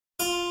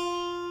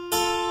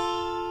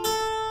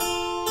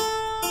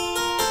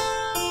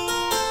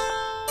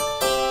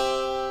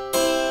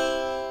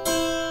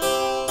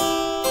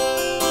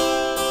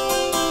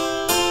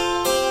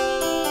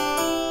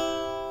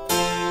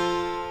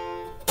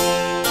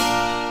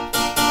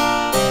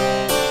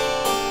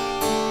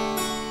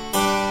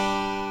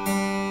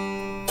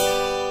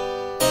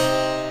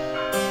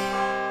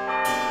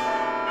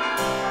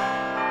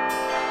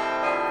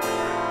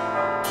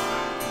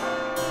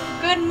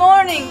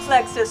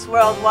Plexus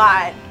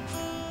worldwide.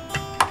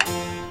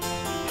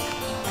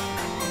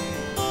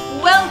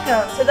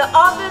 Welcome to the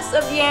office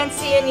of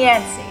Yancey and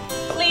Yancey.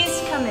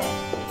 Please come in.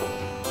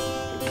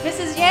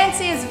 Mrs.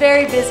 Yancey is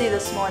very busy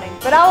this morning,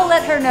 but I will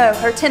let her know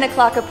her 10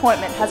 o'clock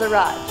appointment has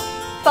arrived.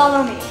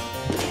 Follow me.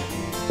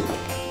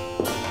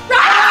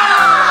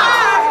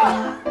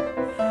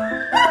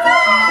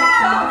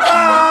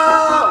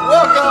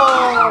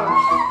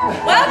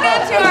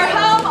 Welcome to our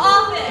home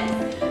office.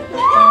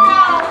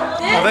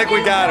 I think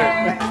we got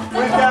it.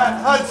 We've got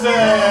Hudson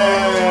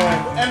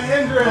and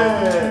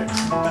Hendrix.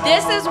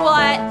 This is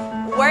what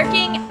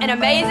working an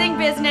amazing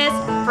business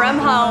from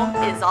home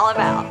is all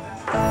about.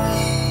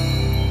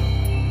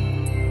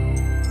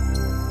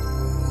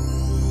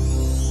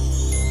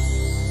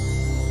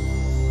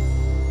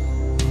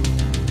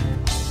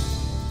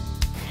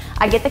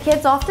 I get the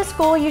kids off to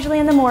school usually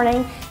in the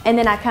morning, and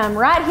then I come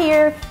right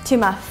here to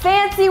my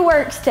fancy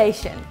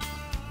workstation.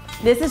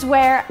 This is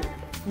where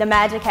the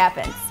magic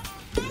happens.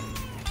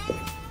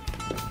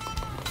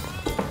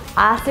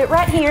 I sit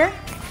right here.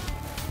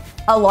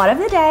 A lot of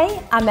the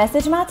day, I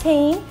message my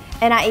team,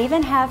 and I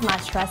even have my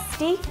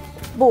trusty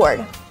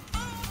board.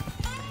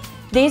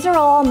 These are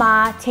all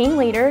my team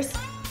leaders,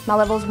 my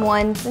levels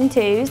 1s and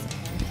 2s,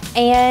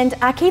 and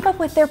I keep up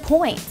with their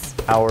points.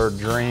 Our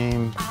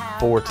dream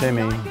for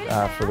Timmy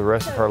for the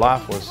rest of her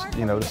life was,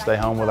 to stay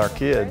home with our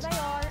kids.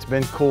 It's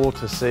been cool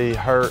to see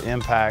her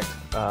impact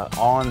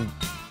on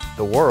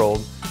the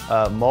world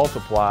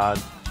multiplied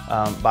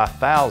by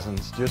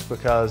thousands just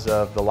because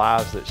of the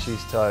lives that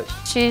she's touched.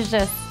 She's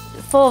just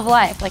full of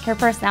life. Like, her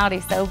personality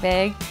is so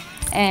big,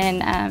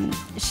 and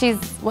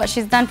what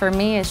she's done for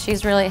me is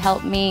she's really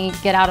helped me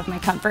get out of my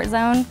comfort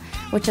zone,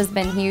 which has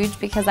been huge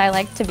because I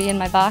like to be in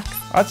my box.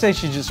 I'd say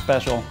she's just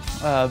special.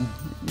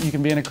 You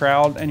can be in a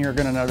crowd and you're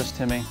going to notice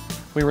Timmy.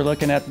 We were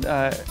looking at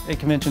a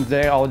convention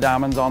today, all the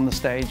diamonds on the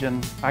stage,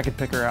 and I could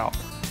pick her out.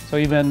 So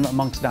even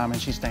amongst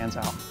diamonds, she stands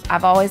out.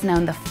 I've always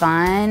known the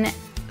fun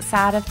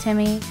side of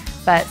Timmy,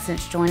 but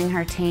since joining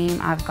her team,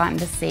 I've gotten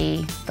to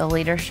see the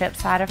leadership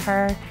side of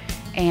her,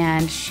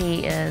 and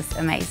she is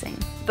amazing.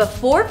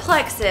 Before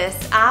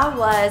Plexus, I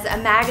was a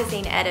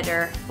magazine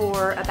editor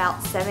for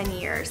about 7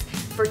 years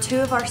for 2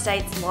 of our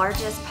state's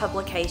largest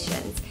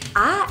publications.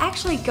 I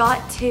actually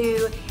got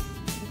to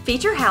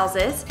feature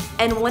houses,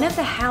 and one of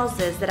the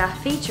houses that I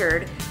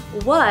featured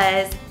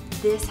was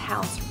this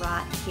house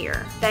right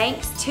here.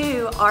 Thanks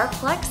to our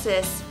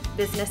Plexus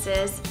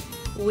businesses,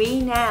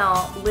 we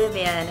now live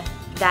in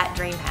that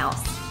dream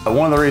house.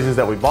 One of the reasons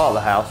that we bought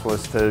the house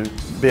was to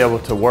be able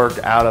to work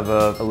out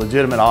of a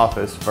legitimate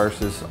office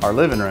versus our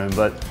living room,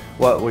 but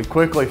what we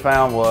quickly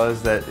found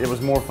was that it was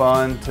more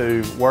fun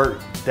to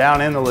work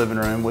down in the living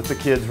room with the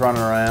kids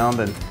running around,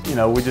 and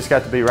we just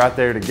got to be right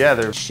there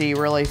together. She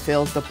really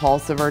feels the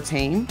pulse of her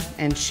team,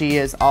 and she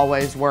is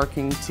always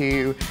working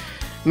to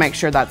make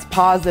sure that's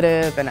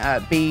positive and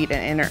upbeat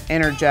and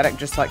energetic,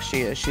 just like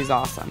she is. She's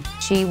awesome.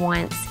 She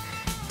wants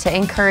to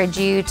encourage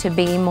you to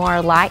be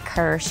more like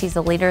her. She's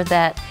a leader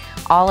that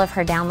all of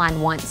her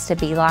downline wants to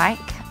be like,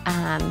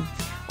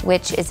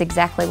 which is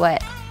exactly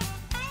what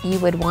you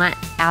would want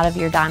out of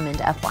your diamond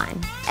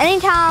upline.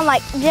 Anytime,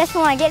 just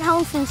when I get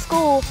home from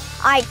school,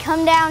 I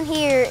come down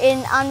here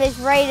and I'm just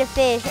ready to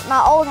fish. At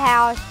my old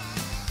house,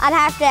 I'd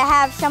have to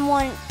have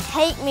someone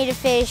take me to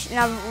fish, and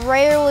I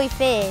rarely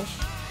fish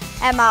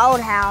at my old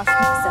house.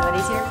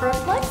 Somebody's here for a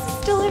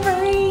Plexus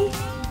delivery.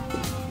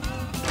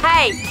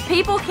 Hey,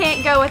 people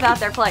can't go without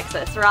their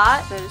Plexus,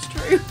 right? That is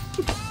true.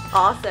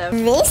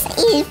 Awesome. This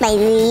is my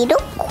little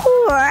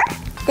core.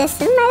 This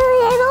is my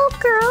little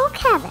girl,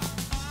 Kevin.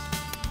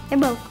 They're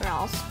both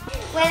girls.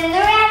 When the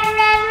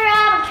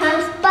red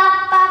comes,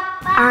 bop,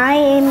 bop, bop. I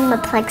am a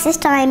Plexus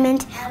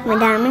diamond. I'm a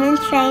diamond in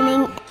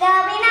training.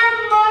 There'll be no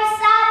more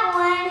stop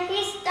when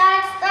he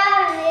starts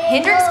throwing.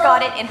 Hendrix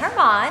got it in her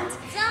mind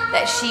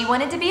that she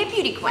wanted to be a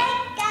beauty queen.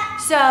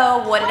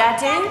 So what did I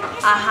do?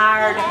 I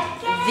hired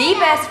the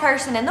best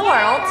person in the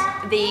world,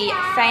 the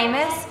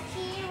famous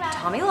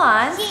Tommy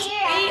Lyons.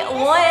 He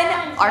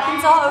won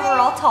Arkansas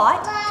overall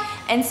taught.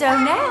 And so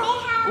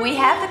now we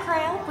have the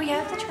crown, we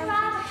have the trophy,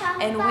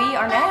 and we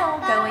are now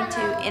going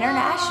to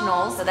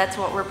internationals. So that's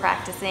what we're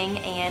practicing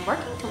and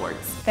working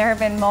towards. There have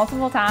been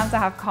multiple times I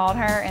have called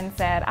her and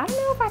said, I don't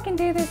know if I can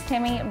do this,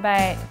 Timmy,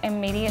 but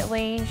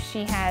immediately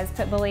she has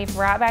put belief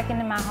right back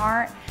into my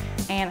heart,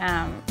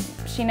 and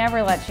she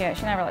never lets you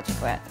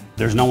quit.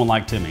 There's no one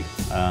like Timmy.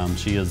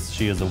 She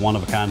is a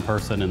one-of-a-kind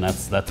person, and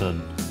that's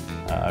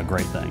a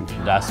great thing.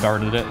 I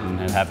started it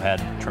and have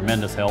had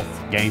tremendous health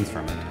gains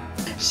from it.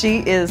 She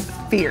is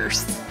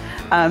fierce.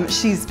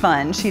 She's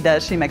fun. She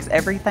makes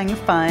everything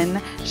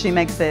fun. She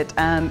makes it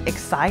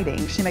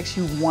exciting. She makes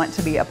you want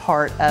to be a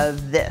part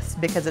of this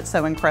because it's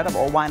so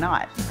incredible. Why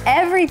not?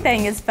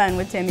 Everything is fun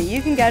with Timmy.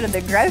 You can go to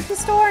the grocery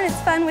store and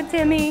it's fun with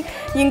Timmy.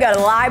 You can go to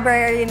the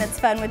library and it's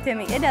fun with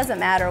Timmy. It doesn't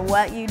matter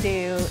what you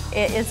do.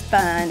 It is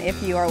fun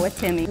if you are with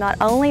Timmy. Not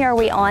only are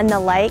we on the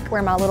lake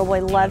where my little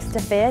boy loves to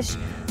fish,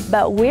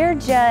 but we're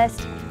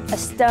just a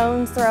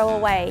stone's throw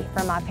away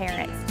from my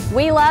parents.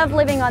 We love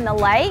living on the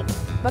lake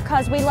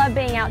because we love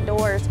being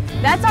outdoors.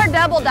 That's our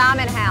double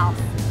diamond house.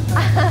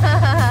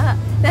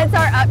 That's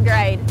our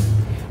upgrade.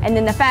 And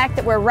then the fact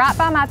that we're right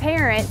by my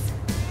parents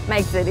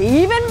makes it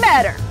even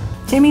better.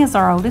 Timmy is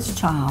our oldest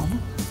child.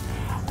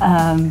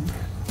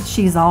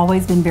 She's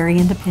always been very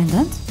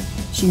independent.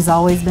 She's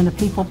always been a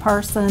people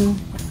person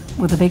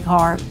with a big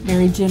heart,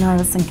 very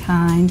generous and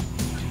kind,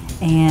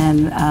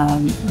 and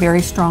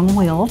very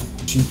strong-willed.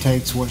 She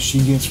takes what she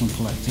gets from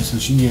Plexus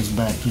and she gives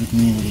back to the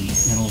community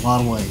in a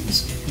lot of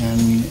ways.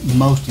 And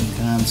most of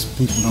the times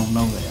people don't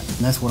know that.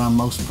 And that's what I'm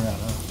most proud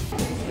of.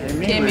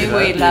 Timmy,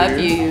 we love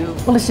you.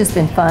 Well, it's just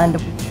been fun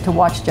to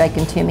watch Jake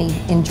and Timmy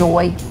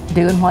enjoy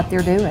doing what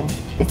they're doing.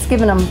 It's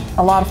given them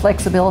a lot of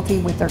flexibility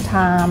with their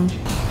time.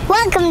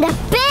 Welcome to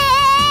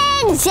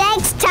Big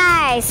Jake's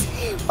Tires,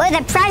 where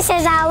the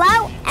prices are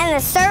low and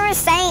the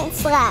service ain't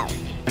slow.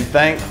 And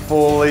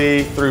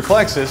thankfully, through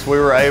Plexus, we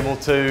were able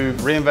to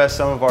reinvest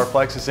some of our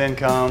Plexus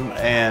income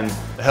and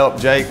help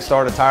Jake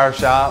start a tire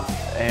shop.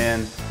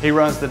 And he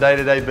runs the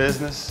day-to-day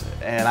business,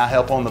 and I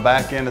help on the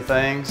back end of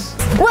things.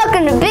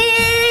 Welcome to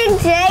Big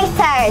Jake's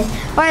Tires,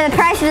 where the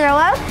prices are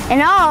low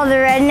and all the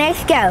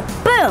rednecks go.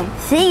 Boom,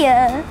 see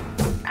ya.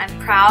 I'm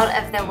proud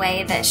of the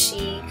way that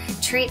she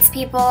treats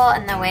people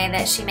and the way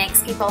that she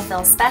makes people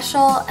feel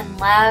special and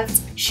loved.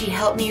 She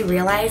helped me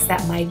realize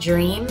that my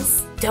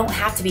dreams don't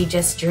have to be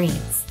just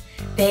dreams.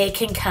 They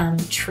can come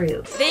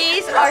true.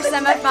 These are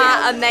some of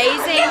my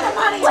amazing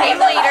team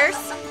leaders.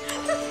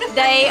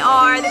 They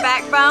are the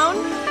backbone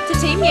to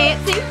Team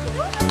Yancey,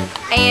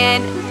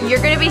 and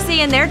you're going to be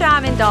seeing their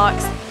Diamond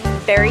Dogs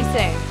very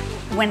soon.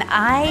 When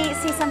I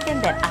see something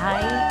that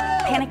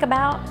I panic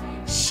about,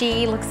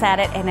 she looks at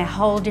it in a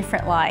whole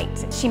different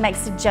light. She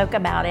makes a joke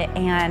about it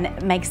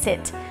and makes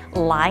it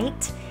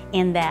light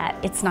in that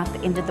it's not the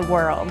end of the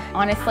world.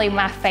 Honestly,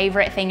 my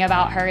favorite thing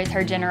about her is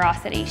her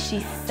generosity.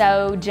 She's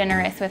so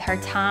generous with her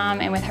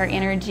time and with her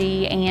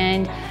energy,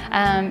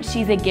 and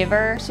she's a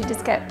giver. She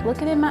just kept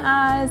looking in my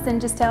eyes and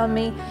just telling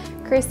me,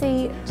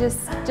 Chrissy,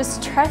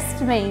 just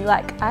trust me.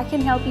 Like, I can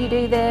help you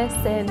do this,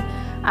 and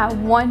I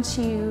want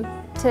you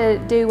to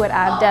do what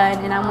I've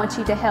done, and I want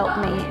you to help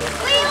me.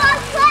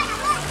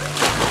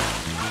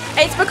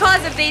 It's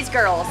because of these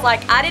girls.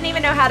 Like, I didn't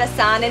even know how to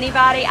sign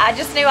anybody. I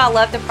just knew I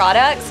loved the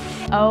products.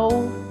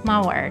 Oh my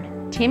word.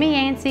 Timie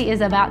Yancey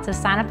is about to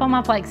sign up on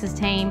my Plexus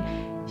team.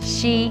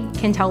 She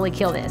can totally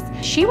kill this.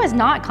 She was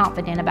not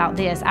confident about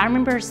this. I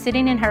remember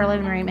sitting in her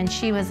living room and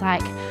she was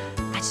like,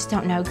 I just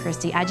don't know,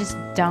 Christy. I just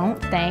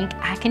don't think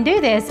I can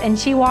do this. And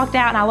she walked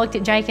out and I looked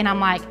at Jake and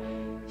I'm like,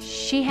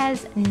 she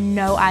has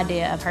no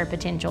idea of her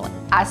potential.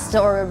 I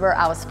still remember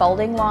I was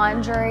folding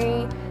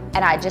laundry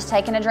and I had just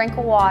taken a drink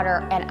of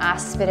water and I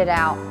spit it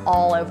out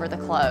all over the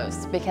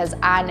clothes because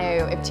I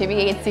knew if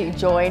Timie Yancey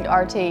joined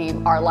our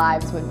team, our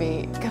lives would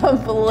be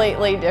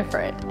completely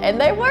different, and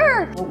they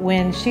were.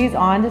 When she's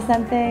on to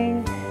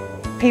something,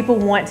 people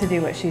want to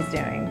do what she's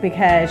doing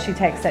because she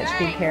takes such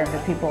good care of the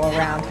people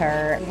around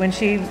her. When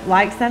she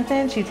likes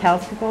something, she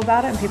tells people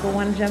about it and people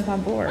want to jump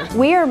on board.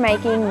 We are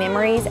making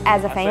memories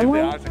as a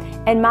family,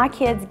 and my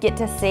kids get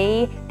to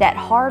see that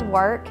hard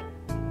work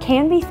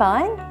can be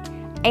fun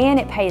and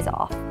it pays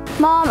off.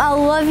 Mom, I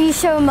love you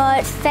so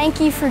much. Thank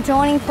you for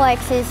joining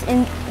Plexus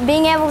and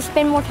being able to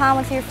spend more time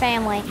with your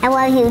family. I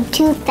love you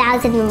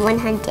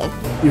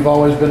 2,100. You've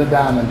always been a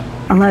diamond.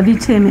 I love you,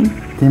 Timmy.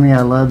 Timmy,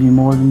 I love you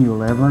more than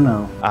you'll ever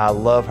know. I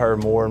love her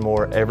more and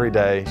more every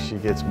day. She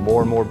gets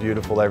more and more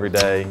beautiful every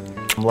day.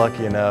 I'm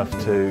lucky enough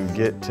to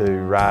get to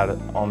ride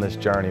on this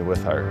journey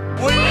with her.